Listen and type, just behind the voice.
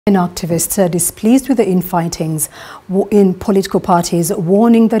Activists are displeased with the infightings in political parties,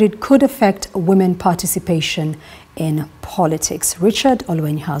 warning that it could affect women participation in politics. Richard,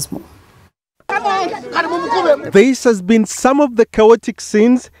 Olwenyi has more. This has been some of the chaotic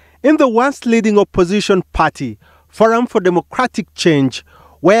scenes in the once leading opposition party, Forum for Democratic Change,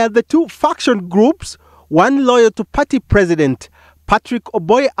 where the two faction groups, one loyal to party president Patrick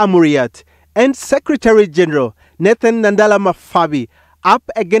Oboye-Amuriat and Secretary General Nathan Nandala Mafabi, up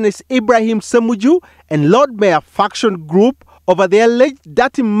against Ibrahim Semuju and Lord Mayor faction group over the alleged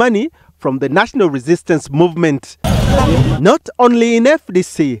dirty money from the National Resistance Movement. Not only in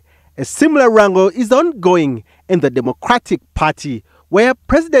FDC, a similar wrangle is ongoing in the Democratic Party, where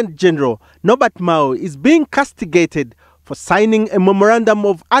President General Norbert Mao is being castigated for signing a memorandum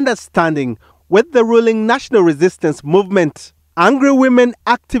of understanding with the ruling National Resistance Movement. Angry women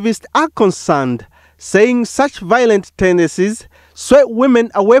activists are concerned, saying such violent tendencies sway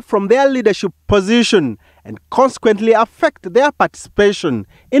women away from their leadership position and consequently affect their participation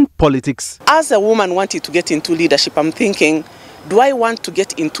in politics. As a woman wanting to get into leadership, I'm thinking, do I want to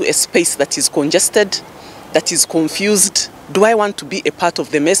get into a space that is congested, that is confused? Do I want to be a part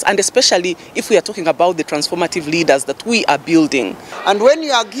of the mess? And especially if we are talking about the transformative leaders that we are building. And when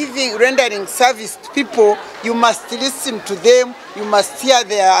you are rendering service to people, you must listen to them, you must hear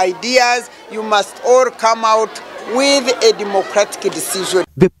their ideas, you must all come out with a democratic decision.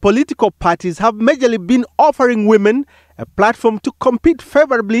 The political parties have majorly been offering women a platform to compete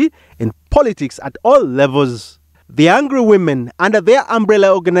favorably in politics at all levels. The angry women, under their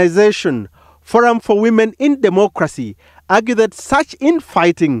umbrella organization, Forum for Women in Democracy, argue that such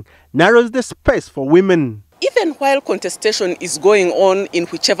infighting narrows the space for women. Even while contestation is going on in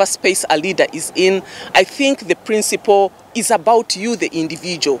whichever space a leader is in, I think the principle is about you, the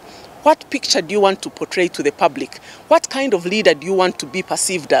individual. What picture do you want to portray to the public? What kind of leader do you want to be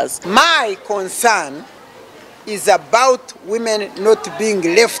perceived as? My concern is about women not being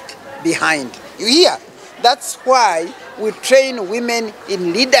left behind. You hear? That's why we train women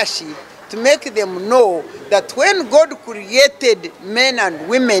in leadership to make them know that when God created men and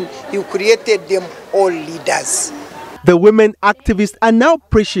women, He created them all leaders. The women activists are now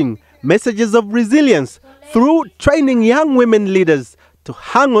preaching messages of resilience through training young women leaders to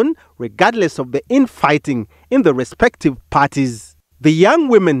hang on regardless of the infighting in the respective parties. The young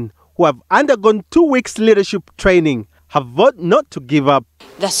women who have undergone 2 weeks leadership training have vowed not to give up.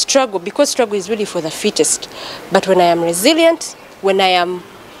 The struggle, because struggle is really for the fittest. But when I am resilient, when I am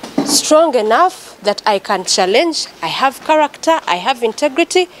strong enough that I can challenge, I have character, I have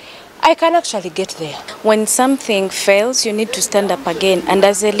integrity, I can actually get there. When something fails, you need to stand up again. And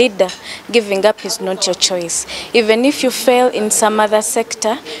as a leader, giving up is not your choice. Even if you fail in some other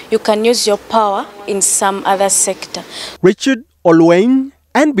sector, you can use your power in some other sector. Richard, Olwenyi,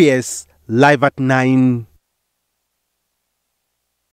 NBS, Live at 9.